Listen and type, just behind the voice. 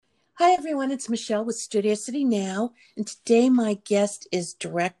Hi, everyone. It's Michelle with Studio City Now. And today my guest is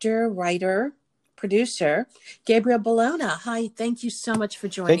director, writer, producer, Gabriel Bologna. Hi, thank you so much for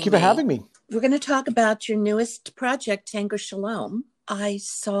joining me. Thank you for having me. We're going to talk about your newest project, TANGO SHALOM. I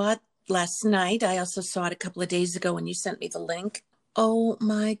saw it last night. I also saw it a couple of days ago when you sent me the link. Oh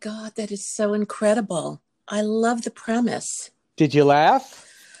my God, that is so incredible. I love the premise. Did you laugh?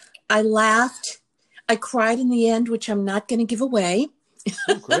 I laughed. I cried in the end, which I'm not going to give away.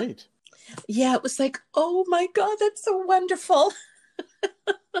 Oh, great. Yeah, it was like, oh my God, that's so wonderful.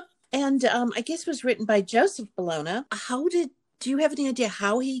 And I guess it was written by Joseph Bologna. Do you have any idea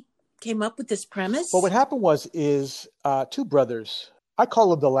how he came up with this premise? Well, what happened is two brothers. I call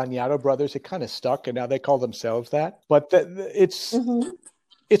them the Laniato brothers. It kind of stuck, and now they call themselves that. But it's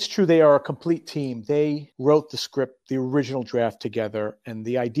true. They are a complete team. They wrote the script, the original draft together, and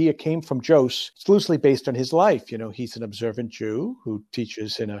the idea came from Jose. It's loosely based on his life. You know, he's an observant Jew who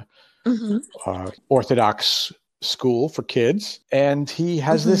teaches in a Orthodox school for kids, and he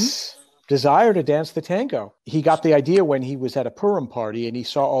has this desire to dance the tango. He got the idea when he was at a Purim party, and he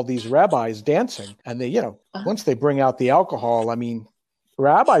saw all these rabbis dancing, and they, once they bring out the alcohol, I mean,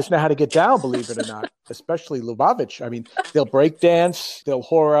 rabbis know how to get down, believe it or not, especially Lubavitch. I mean, they'll break dance, they'll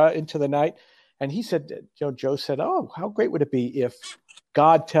hora into the night. And he said, Joe said, oh, how great would it be if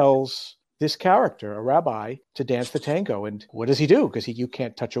God tells this character, a rabbi, to dance the tango? And what does he do? Because you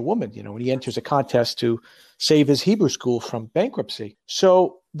can't touch a woman, when he enters a contest to save his Hebrew school from bankruptcy.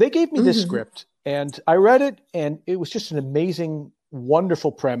 So they gave me this script, and I read it, and it was just an amazing,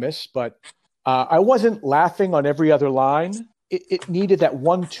 wonderful premise. But I wasn't laughing on every other line. It needed that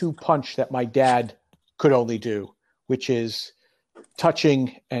 1-2 punch that my dad could only do, which is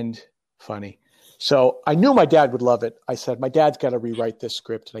touching and funny. So I knew my dad would love it. I said, my dad's got to rewrite this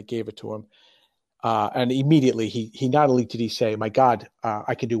script, and I gave it to him. And immediately he not only did he say, my God,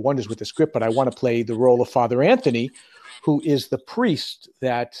 I can do wonders with the script, but I want to play the role of Father Anthony, who is the priest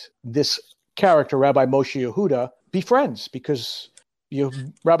that this character, Rabbi Moshe Yehuda, befriends, because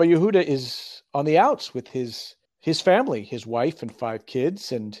Rabbi Yehuda is on the outs with his family, his wife and 5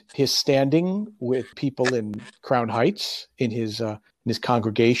 kids, and his standing with people in Crown Heights in his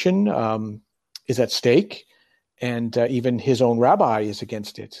congregation is at stake, and even his own rabbi is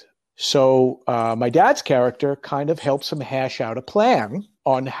against it. So my dad's character kind of helps him hash out a plan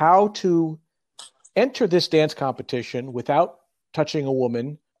on how to enter this dance competition without touching a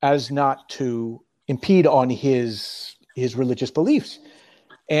woman, as not to impede on his religious beliefs.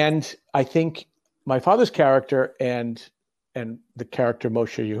 And I think my father's character and the character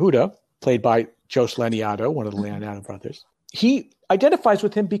Moshe Yehuda, played by Jose Laniato, one of the Laniato brothers, he identifies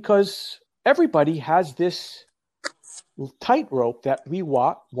with him because everybody has this tightrope that we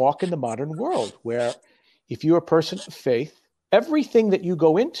walk in the modern world, where if you're a person of faith, everything that you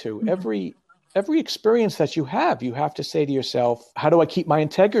go into, every experience that you have to say to yourself, how do I keep my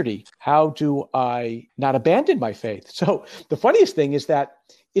integrity? How do I not abandon my faith? So the funniest thing is that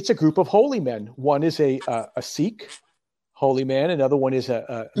it's a group of holy men. One is a Sikh holy man. Another one is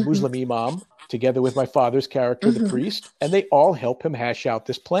a Muslim imam, together with my father's character, the priest, and they all help him hash out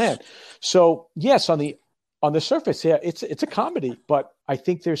this plan. So yes, on the surface, yeah, it's a comedy, but I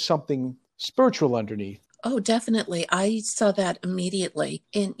think there's something spiritual underneath. Oh, definitely. I saw that immediately.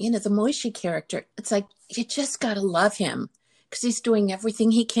 And, the Moishi character, it's like, you just got to love him because he's doing everything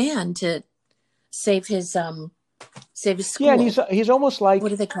he can to save his school. Yeah, and he's almost like, what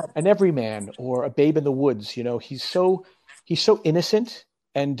do they call it? An everyman or a babe in the woods. He's so innocent,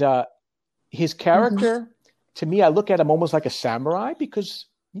 and his character, to me, I look at him almost like a samurai because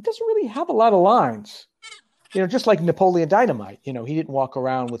he doesn't really have a lot of lines. Just like Napoleon Dynamite. He didn't walk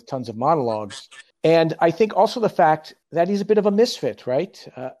around with tons of monologues. And I think also the fact that he's a bit of a misfit, right?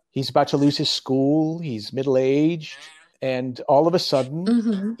 He's about to lose his school. He's middle-aged. And all of a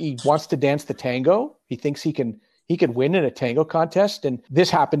sudden, he wants to dance the tango. He thinks he can win in a tango contest. And this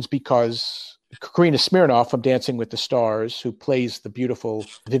happens because Karina Smirnoff from Dancing with the Stars, who plays the beautiful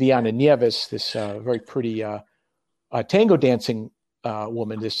Viviana Nieves, this very pretty tango dancing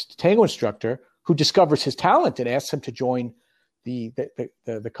woman, this tango instructor, who discovers his talent and asks him to join the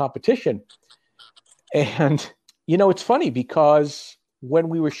competition. And, it's funny because when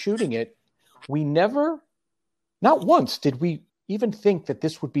we were shooting it, we not once did we even think that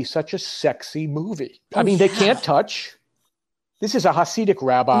this would be such a sexy movie. I mean, they can't touch. This is a Hasidic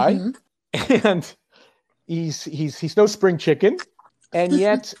rabbi, and he's no spring chicken. And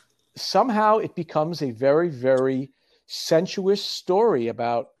yet somehow it becomes a very, very sensuous story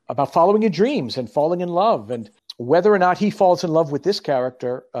about following your dreams and falling in love. And whether or not he falls in love with this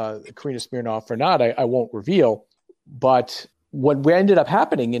character, Karina Smirnoff, or not, I won't reveal. But what ended up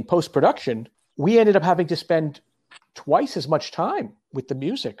happening in post-production, we ended up having to spend twice as much time with the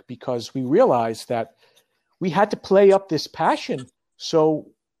music because we realized that we had to play up this passion. So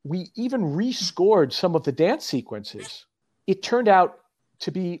we even rescored some of the dance sequences. It turned out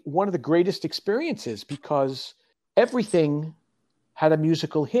to be one of the greatest experiences because everything had a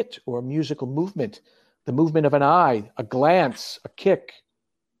musical hit or a musical movement. The movement of an eye, a glance, a kick,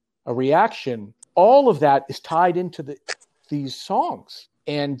 a reaction. All of that is tied into these songs.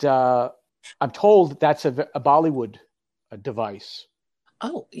 And I'm told that's a Bollywood device.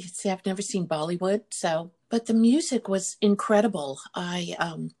 Oh, you see, I've never seen Bollywood, but the music was incredible. I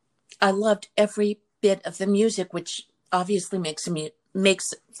loved every bit of the music, which obviously makes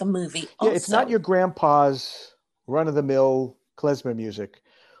the movie also. Yeah, it's not your grandpa's run-of-the-mill klezmer music.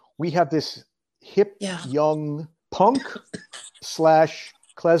 We have this hip, young punk /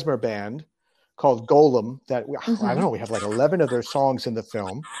 klezmer band called Golem that I don't know, we have like 11 of their songs in the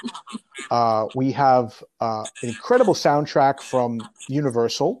film. We have an incredible soundtrack from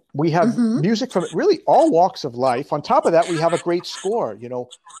Universal. We have music from really all walks of life. On top of that, we have a great score.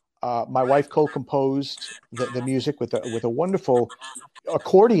 My wife co-composed the music with a wonderful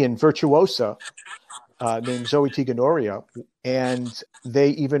accordion virtuosa named Zoe Tiganoria, and they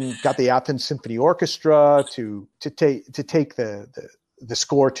even got the Athens Symphony Orchestra to take the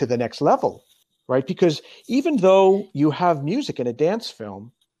score to the next level, right? Because even though you have music in a dance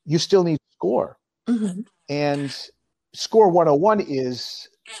film, you still need score. And score 101 is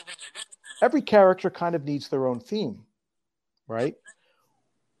every character kind of needs their own theme, right?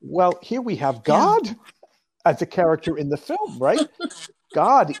 Well, here we have God as a character in the film, right?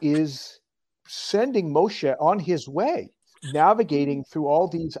 God is sending Moshe on his way, navigating through all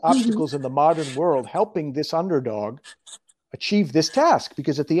these obstacles in the modern world, helping this underdog achieve this task,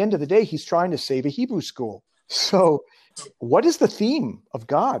 because at the end of the day, he's trying to save a Hebrew school. So what is the theme of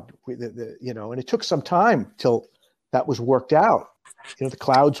God? And it took some time till that was worked out. The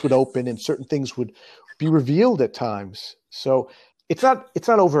clouds would open and certain things would be revealed at times. So it's not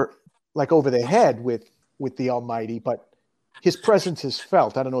over the head with the Almighty, but his presence is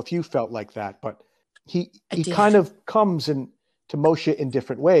felt. I don't know if you felt like that, but he kind of comes to Moshe in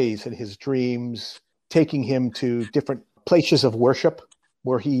different ways in his dreams, taking him to different places of worship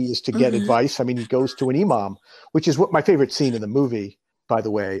where he is to get advice. I mean, he goes to an imam, which is what my favorite scene in the movie, by the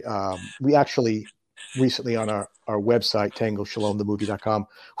way. We actually recently on our website, TANGO,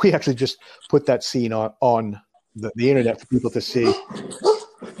 we actually just put that scene on the internet for people to see.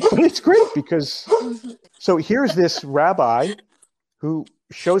 But it's great because so here's this rabbi who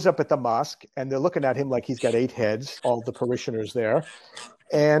shows up at the mosque and they're looking at him like he's got 8 heads, all the parishioners there.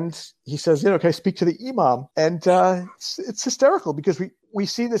 And he says, can I speak to the imam? And it's hysterical because we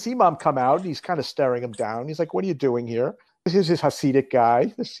see this imam come out and he's kind of staring him down. He's like, what are you doing here? This is this Hasidic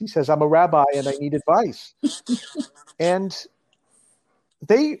guy. He says, I'm a rabbi and I need advice. And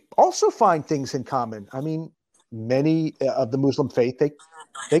they also find things in common. I mean, many of the Muslim faith,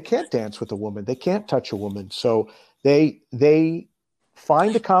 they can't dance with a woman. They can't touch a woman. So they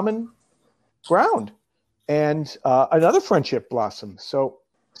find a common ground. And another friendship blossoms. So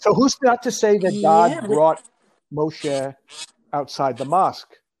who's not to say that God brought Moshe outside the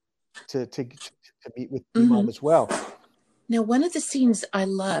mosque to meet with the imam as well? Now, one of the scenes I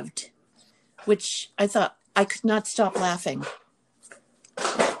loved, which I thought I could not stop laughing.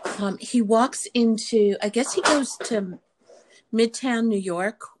 He walks into, I guess he goes to Midtown, New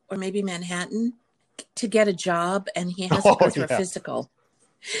York, or maybe Manhattan to get a job, and he has to go through a physical.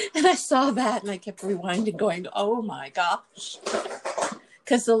 And I saw that and I kept rewinding going, oh my gosh.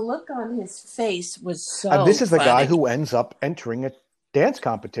 Because the look on his face was so And this is the funny. guy who ends up entering a dance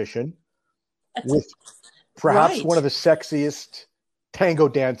competition with perhaps one of the sexiest tango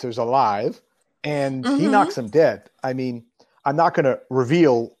dancers alive. And he knocks him dead. I mean, I'm not going to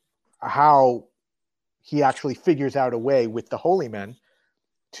reveal how he actually figures out a way with the holy men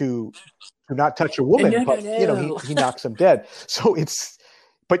to not touch a woman. But, he knocks him dead. So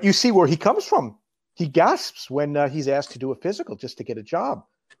but you see where he comes from. He gasps when he's asked to do a physical just to get a job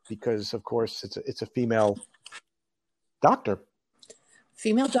because, of course, it's a female doctor.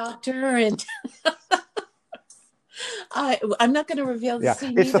 Female doctor, and I'm not going to reveal the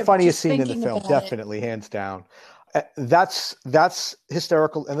scene. It's the funniest scene in the film, definitely, hands down. That's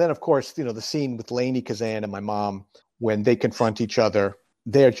hysterical. And then, of course, the scene with Lainey Kazan and my mom when they confront each other,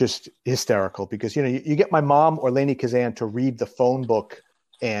 they're just hysterical because, you get my mom or Lainey Kazan to read the phone book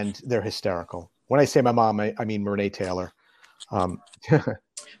and they're hysterical. When I say my mom, I mean Renee Taylor.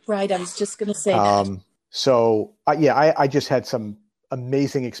 Right. I was just going to say that. So, I just had some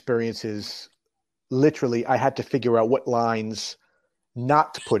amazing experiences literally I had to figure out what lines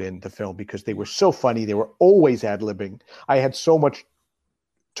not to put in the film because they were so funny. They were always ad-libbing. I had so much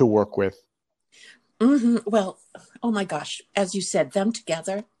to work with. Well, oh my gosh, as you said, them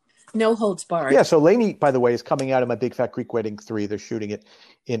together, no holds barred. Yeah, so Lainey, by the way, is coming out of My Big Fat Greek Wedding 3. They're shooting it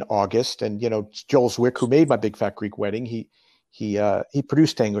in August. And, Joel Zwick, who made My Big Fat Greek Wedding, he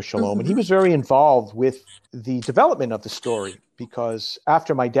produced Tango Shalom, and he was very involved with the development of the story because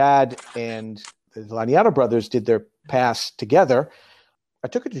after my dad and the Laniano brothers did their pass together, I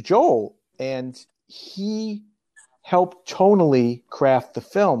took it to Joel, and he helped tonally craft the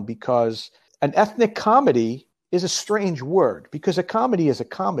film because an ethnic comedy is a strange word because a comedy is a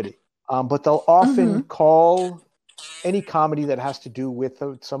comedy. But they'll often call any comedy that has to do with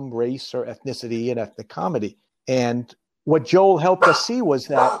some race or ethnicity an ethnic comedy. And what Joel helped us see was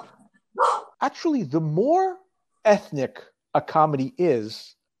that actually the more ethnic a comedy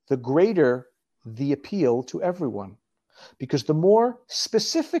is, the greater the appeal to everyone. Because the more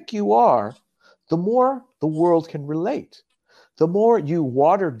specific you are, the more the world can relate. The more you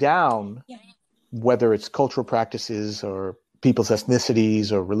water down, whether it's cultural practices or people's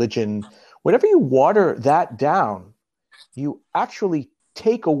ethnicities or religion, whenever you water that down, you actually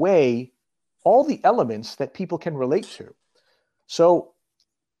take away all the elements that people can relate to. So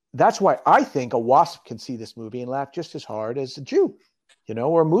that's why I think a WASP can see this movie and laugh just as hard as a Jew,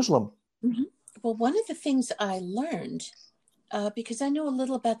 or a Muslim. Well, one of the things I learned, because I know a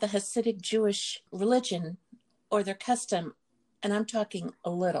little about the Hasidic Jewish religion or their custom, and I'm talking a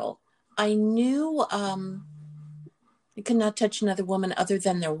little, I knew you cannot touch another woman other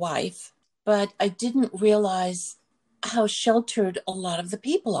than their wife, but I didn't realize how sheltered a lot of the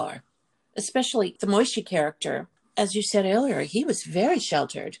people are, especially the Moshe character. As you said earlier, he was very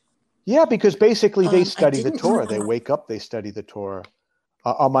sheltered. Yeah, because basically they study the Torah. They wake up, they study the Torah.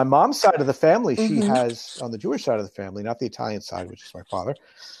 On my mom's side of the family, she has, on the Jewish side of the family, not the Italian side, which is my father,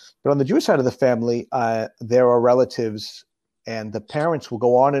 but on the Jewish side of the family, there are relatives, and the parents will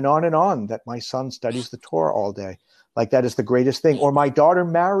go on and on and on that my son studies the Torah all day. Like that is the greatest thing. Or my daughter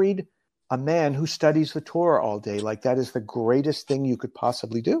married a man who studies the Torah all day. Like that is the greatest thing you could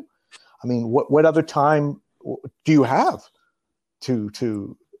possibly do. I mean, what other time do you have to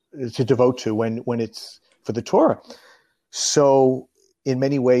devote to when it's for the Torah? So in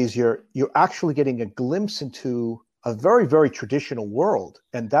many ways, you're actually getting a glimpse into a very, very traditional world.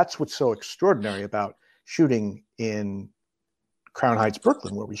 And that's what's so extraordinary about shooting in Crown Heights,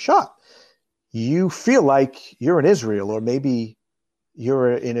 Brooklyn, where we shot. You feel like you're in Israel, or maybe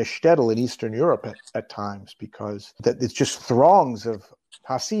you're in a shtetl in Eastern Europe at times, because it's just throngs of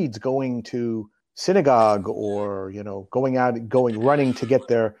Hasids going to synagogue, or running to get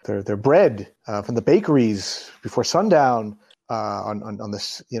their bread from the bakeries before sundown on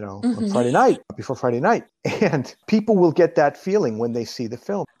this on Friday night, before Friday night. And people will get that feeling when they see the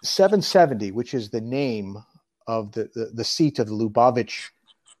film. 770, which is the name of the seat of the Lubavitch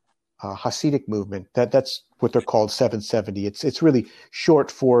Hasidic movement, that's what they're called, 770. It's really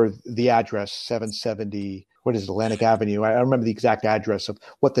short for the address 770. What is it, Atlantic Avenue? I don't remember the exact address of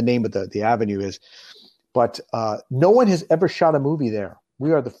what the name of the avenue is, but no one has ever shot a movie there.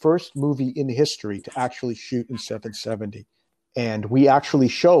 We are the first movie in history to actually shoot in 770, and we actually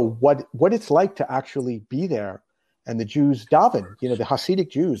show what it's like to actually be there. And the Jews daven, the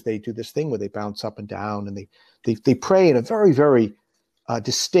Hasidic Jews, they do this thing where they bounce up and down, and they pray in a very, very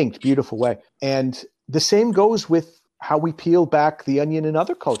distinct, beautiful way. And the same goes with how we peel back the onion in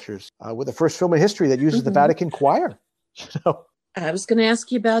other cultures. We're the first film in history that uses the Vatican choir. I was going to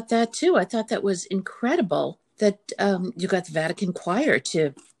ask you about that too. I thought that was incredible that you got the Vatican choir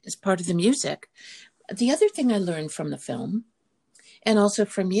as part of the music. The other thing I learned from the film, and also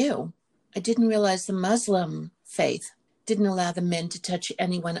from you, I didn't realize the Muslim faith didn't allow the men to touch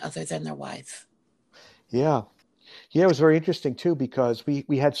anyone other than their wife. Yeah, it was very interesting too, because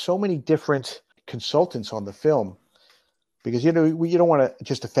we had so many different consultants on the film, because you don't want to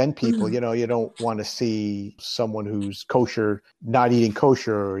just offend people. You don't want to see someone who's kosher not eating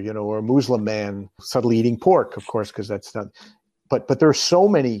kosher, or a Muslim man subtly eating pork, of course, because that's not. But there are so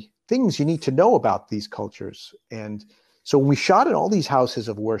many things you need to know about these cultures. And so when we shot in all these houses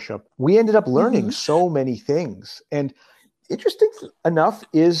of worship, we ended up learning so many things. And interesting enough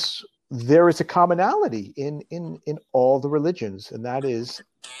is there is a commonality in all the religions, and that is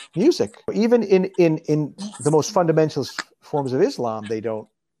music. Even in the most fundamental forms of Islam, they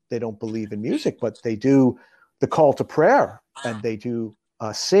don't believe in music, but they do the call to prayer, and they do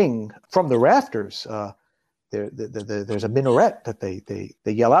sing from the rafters. There's a minaret that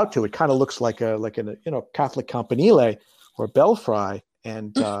they yell out to. It kind of looks like a Catholic campanile or belfry,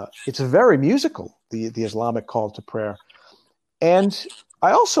 And it's very musical, the Islamic call to prayer. And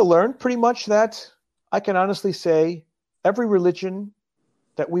I also learned pretty much that I can honestly say every religion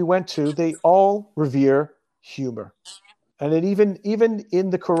that we went to, they all revere humor. And it even in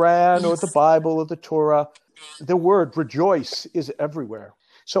the Quran or the Bible or the Torah, the word rejoice is everywhere.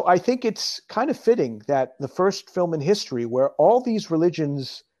 So I think it's kind of fitting that the first film in history where all these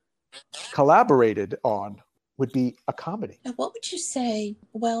religions collaborated on would be a comedy. Now, what would you say?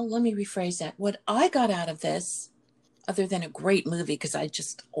 Well, let me rephrase that. What I got out of this, other than a great movie, because I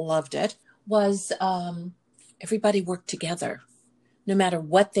just loved it, was everybody worked together. No matter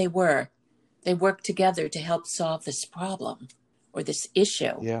what they were, they worked together to help solve this problem or this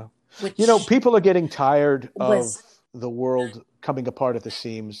issue. Yeah. Which People are getting tired of the world coming apart at the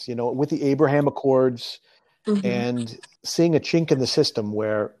seams, with the Abraham Accords and seeing a chink in the system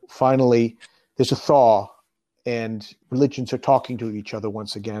where finally there's a thaw and religions are talking to each other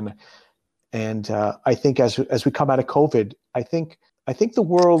once again. And I think as we come out of COVID, I think the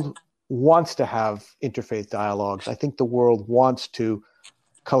world wants to have interfaith dialogues. I think the world wants to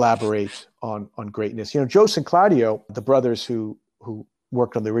collaborate on greatness. Jose and Claudio, the brothers who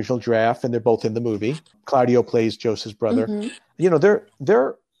worked on the original draft, and they're both in the movie. Claudio plays Jose's brother.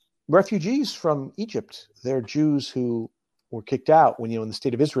 They're refugees from Egypt. They're Jews who were kicked out when the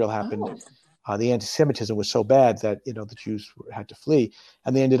state of Israel happened. The anti-Semitism was so bad that the Jews had to flee,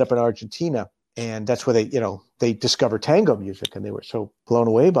 and they ended up in Argentina. And that's where they discovered tango music, and they were so blown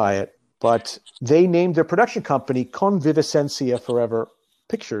away by it. But they named their production company Conviviscencia Forever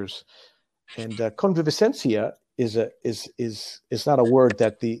Pictures, and conviviscencia is not a word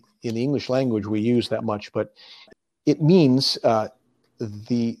that in the English language we use that much, but it means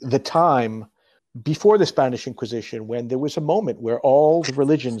the time before the Spanish Inquisition, when there was a moment where all the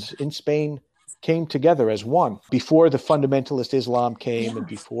religions in Spain came together as one, before the fundamentalist Islam came and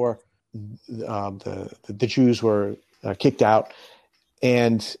before the Jews were kicked out.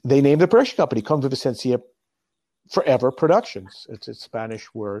 And they named the production company Conviviscencia Forever Productions. It's a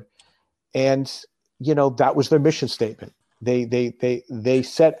Spanish word. And, that was their mission statement. They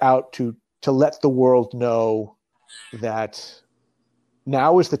set out to let the world know that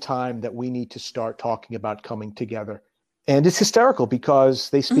now is the time that we need to start talking about coming together. And it's hysterical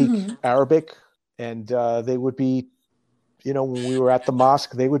because they speak Arabic, and they would be, when we were at the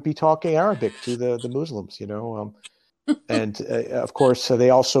mosque, they would be talking Arabic to the Muslims, and of course,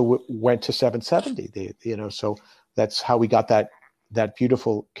 they also went to 770, so that's how we got that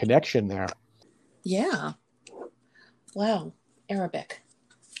beautiful connection there. Yeah. Wow. Arabic.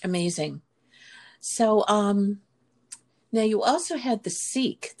 Amazing. So, now you also had the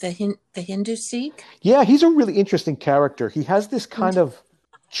Sikh, the Hindu Sikh. Yeah, he's a really interesting character. He has this kind of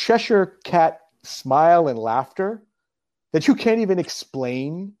Cheshire cat smile and laughter that you can't even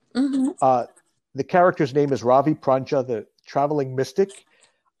explain. The character's name is Ravi Pranja, the traveling mystic.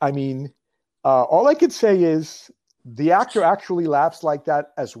 I mean, all I could say is the actor actually laughs like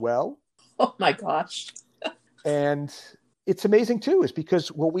that as well. Oh my gosh. And it's amazing too, is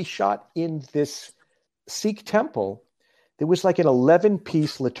because what we shot in this Sikh temple, there was like an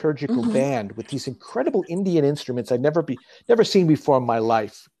 11-piece liturgical band with these incredible Indian instruments I'd never seen before in my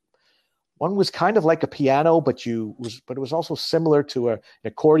life. One was kind of like a piano, but it was also similar to an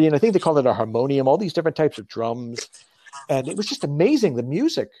accordion. I think they called it a harmonium, all these different types of drums. And it was just amazing, the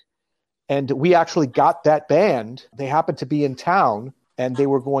music. And we actually got that band. They happened to be in town, and they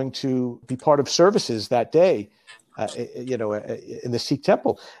were going to be part of services that day, in the Sikh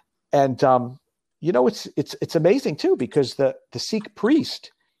temple. And, it's amazing too, because the Sikh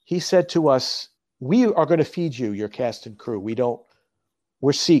priest, he said to us, "We are going to feed you, your cast and crew.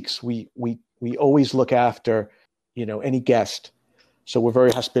 We're Sikhs. We always look after, any guest. So we're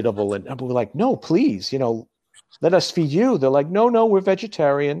very hospitable." And we're like, "No, please, let us feed you." They're like, no, we're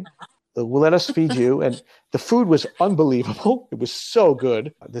vegetarian. We'll let us feed you. And the food was unbelievable. It was so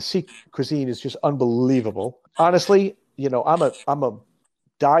good. The Sikh cuisine is just unbelievable. Honestly, I'm a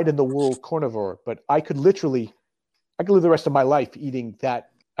dyed in the wool carnivore, but I could live the rest of my life eating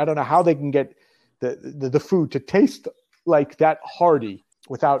that. I don't know how they can get the food to taste like that hearty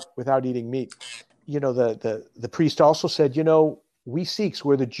without eating meat. The priest also said, we Sikhs,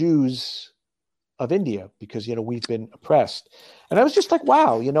 we're the Jews of India because, we've been oppressed. And I was just like,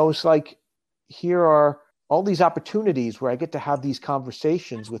 wow, it's like, here are all these opportunities where I get to have these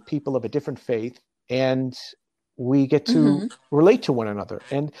conversations with people of a different faith, and we get to relate to one another.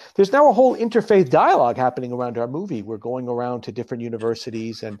 And there's now a whole interfaith dialogue happening around our movie. We're going around to different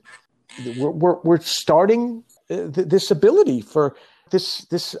universities, and we're starting this ability for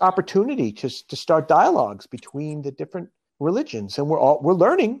this opportunity to start dialogues between the different religions, and we're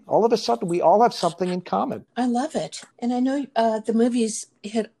learning. All of a sudden, we all have something in common. I love it. And I know the movies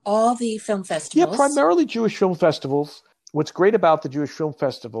hit all the film Yeah, festivals. primarily Jewish film festivals. What's great about the Jewish film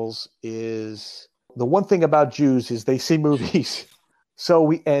festivals is the one thing about Jews is they see movies. So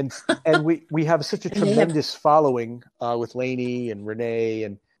we have such a And they have, tremendous following with Lainey and Renee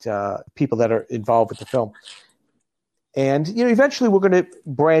and people that are involved with the film. And eventually we're going to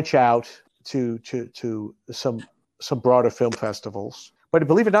branch out to some broader film festivals. But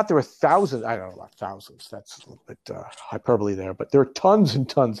believe it or not, there are thousands. I don't know about thousands. That's a little bit hyperbole there. But there are tons and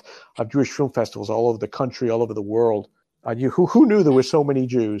tons of Jewish film festivals all over the country, all over the world. Who knew there were so many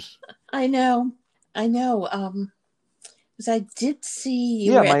Jews? I know. Because I did see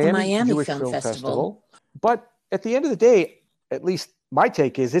you Yeah, were at the Miami Miami Jewish Film Film Festival. Festival. But at the end of the day, at least my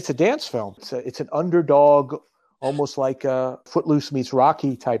take is it's a dance film. It's an underdog, almost like a Footloose meets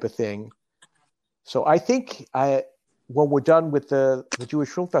Rocky type of thing. So I think when we're done with the Jewish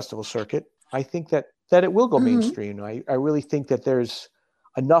Film Festival circuit, I think that it will go mainstream. I really think that there's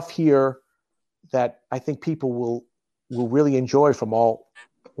enough here that I think people will really enjoy from all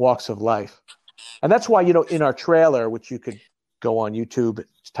walks of life. And that's why, in our trailer, which you could go on YouTube,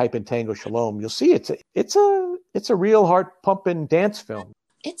 type in Tango Shalom, you'll see it's a real heart pumping dance film.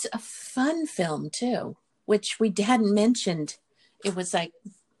 It's a fun film too, which we hadn't mentioned. It was like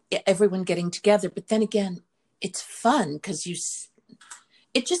everyone getting together, but then again, it's fun because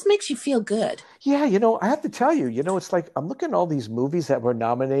it just makes you feel good. Yeah, I have to tell you, it's like I'm looking at all these movies that were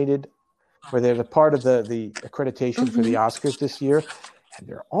nominated, where they're a part of the accreditation for the Oscars this year, and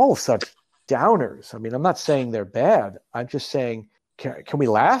they're all such downers. I mean, I'm not saying they're bad. I'm just saying, can we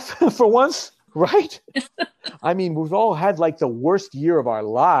laugh for once, right? I mean, we've all had like the worst year of our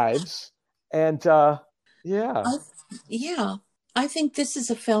lives, and yeah. I think this is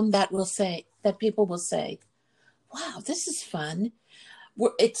a film that people will say, wow, this is fun.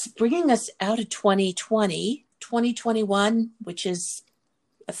 It's bringing us out of 2020, 2021, which is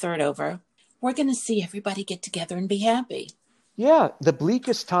a third over. We're going to see everybody get together and be happy. Yeah, the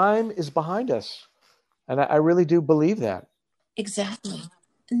bleakest time is behind us. And I really do believe that. Exactly.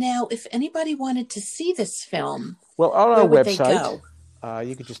 Now, if anybody wanted to see this film, well, on where our would website, they go?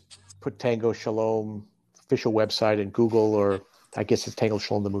 You could just put Tango Shalom official website in Google, or I guess it's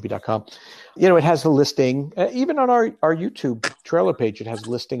tangoshalomthemovie.com. It has a listing, even on our YouTube trailer page, it has a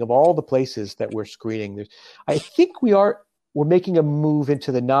listing of all the places that we're screening. I think we're making a move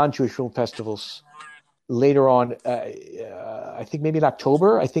into the non-Jewish film festivals later on. I think maybe in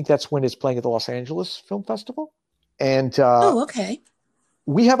October. I think that's when it's playing at the Los Angeles Film Festival. And okay.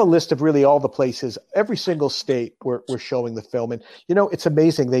 We have a list of really all the places, every single state we're showing the film. And, it's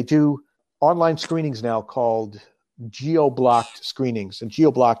amazing. They do online screenings now called geo-blocked screenings. And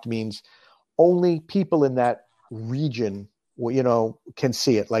geo-blocked means only people in that region, can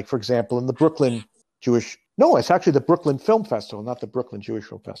see it. Like, for example, in the Brooklyn it's actually the Brooklyn Film Festival, not the Brooklyn Jewish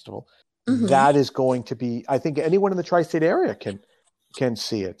Film Festival. That is going to be, I think anyone in the tri-state area can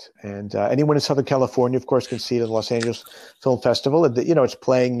see it. And anyone in Southern California, of course, can see it at the Los Angeles Film Festival. And, it's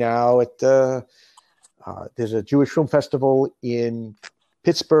playing now at there's a Jewish Film Festival in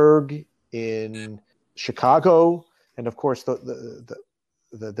Pittsburgh, in Chicago, and of course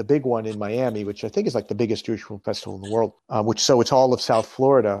the big one in Miami, which I think is like the biggest Jewish film festival in the world, so it's all of South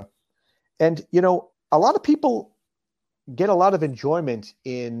Florida. And, a lot of people get a lot of enjoyment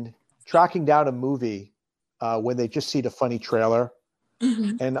in tracking down a movie when they just see the funny trailer.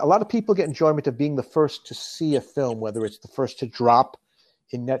 And a lot of people get enjoyment of being the first to see a film, whether it's the first to drop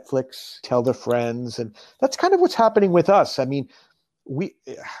in Netflix, tell their friends. And that's kind of what's happening with us. I mean,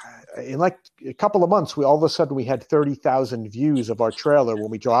 in like a couple of months, all of a sudden we had 30,000 views of our trailer when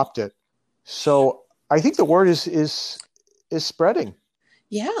we dropped it. So I think the word is spreading.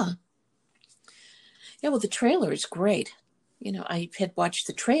 Yeah. Yeah, well, the trailer is great. I had watched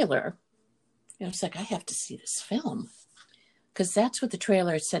the trailer. I was like, I have to see this film. Because that's what the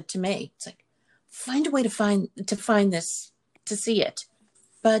trailer said to me. It's like, find a way to find this, to see it.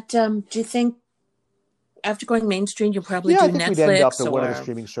 But do you think after going mainstream, you'll probably do I think Netflix we'd end up at one of the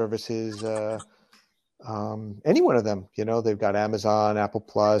streaming services, any one of them. They've got Amazon, Apple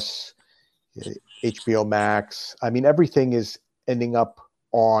Plus, HBO Max. I mean, everything is ending up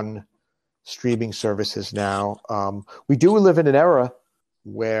on streaming services now. We do live in an era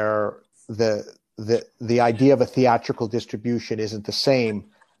where the idea of a theatrical distribution isn't the same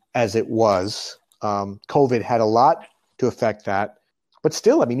as it was. COVID had a lot to affect that. But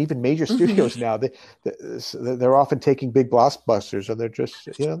still, I mean, even major studios now, they're often taking big blockbusters and they're just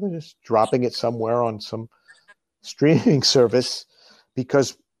dropping it somewhere on some streaming service,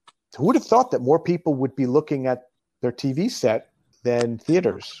 because who would have thought that more people would be looking at their TV set than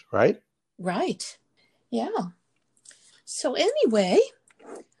theaters, right? Right. Yeah. So anyway,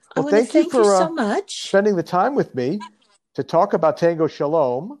 I Well, want to thank you thank you so for much. spending the time with me to talk about Tango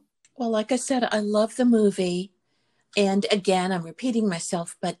Shalom. Well, like I said, I love the movie. And again, I'm repeating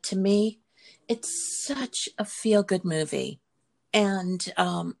myself, but to me, it's such a feel-good movie. And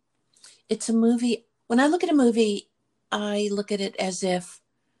it's a movie, when I look at a movie, I look at it as if,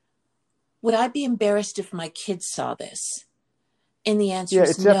 would I be embarrassed if my kids saw this? And the answer Yeah,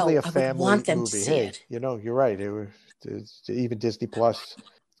 is it's definitely no, a I would family want them to movie. see Hey, it. you're right. Even Disney Plus,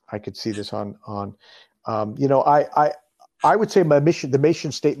 I could see this on. I would say the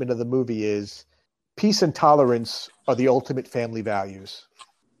mission statement of the movie is peace and tolerance are the ultimate family values.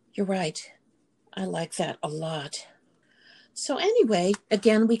 You're right. I like that a lot. So anyway,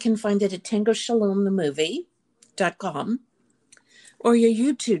 again, we can find it at tangoshalomthemovie.com or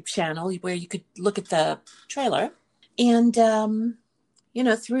your YouTube channel where you could look at the trailer. And,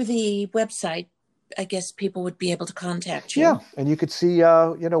 through the website, I guess people would be able to contact Yeah, you. and you could see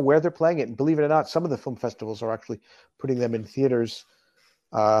where they're playing it. And believe it or not, some of the film festivals are actually putting them in theaters.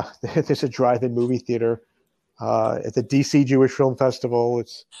 There's a drive-in movie theater at the DC Jewish Film Festival.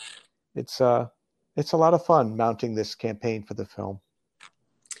 It's a lot of fun mounting this campaign for the film.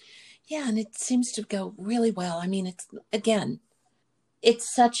 Yeah, and it seems to go really well. I mean,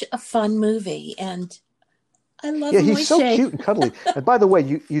 it's such a fun movie, and I love Yeah, he's so Moishe. cute and cuddly. And by the way,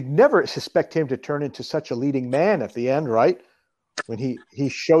 you'd never suspect him to turn into such a leading man at the end, right? When he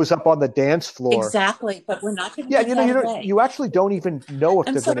shows up on the dance floor. Exactly, but we're not going to Yeah, give that away. you actually don't even know if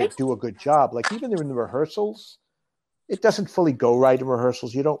I'm they're going to sorry? do a good job. Like even in the rehearsals, it doesn't fully go right in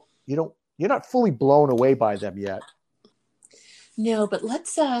rehearsals. You're not fully blown away by them yet. No, but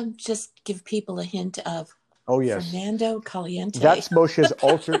let's just give people a hint of Oh yes, Fernando Caliente. that's Moshe's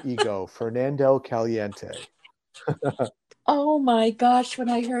alter ego, Fernando Caliente. Oh my gosh, when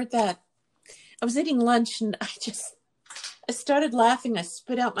I heard that, I was eating lunch and I started laughing. I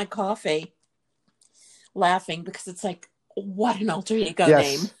spit out my coffee laughing because it's like, what an alter ego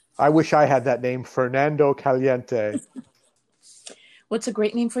name. Yes, I wish I had that name, Fernando Caliente. What's a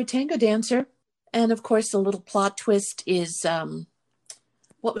great name for a tango dancer? And of course, the little plot twist is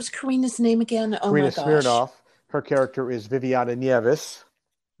what was Karina's name again? Oh Karina my gosh. Smirnoff. Her character is Viviana Nieves.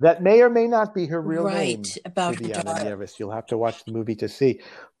 That may or may not be her real Right, name, about her Viviana daughter. Nieves. You'll have to watch the movie to see.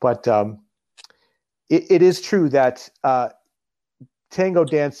 But it is true that tango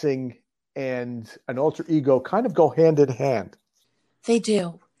dancing and an alter ego kind of go hand in hand. They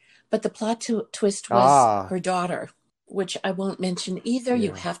do. But the twist was Ah, her daughter, which I won't mention either.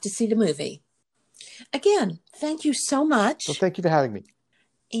 You yeah. have to see the movie. Again, thank you so Well, much. thank you for having me.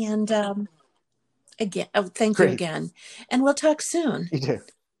 And again, thank you Great. again. And we'll talk soon. You too.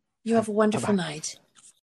 You have a wonderful Bye-bye. night.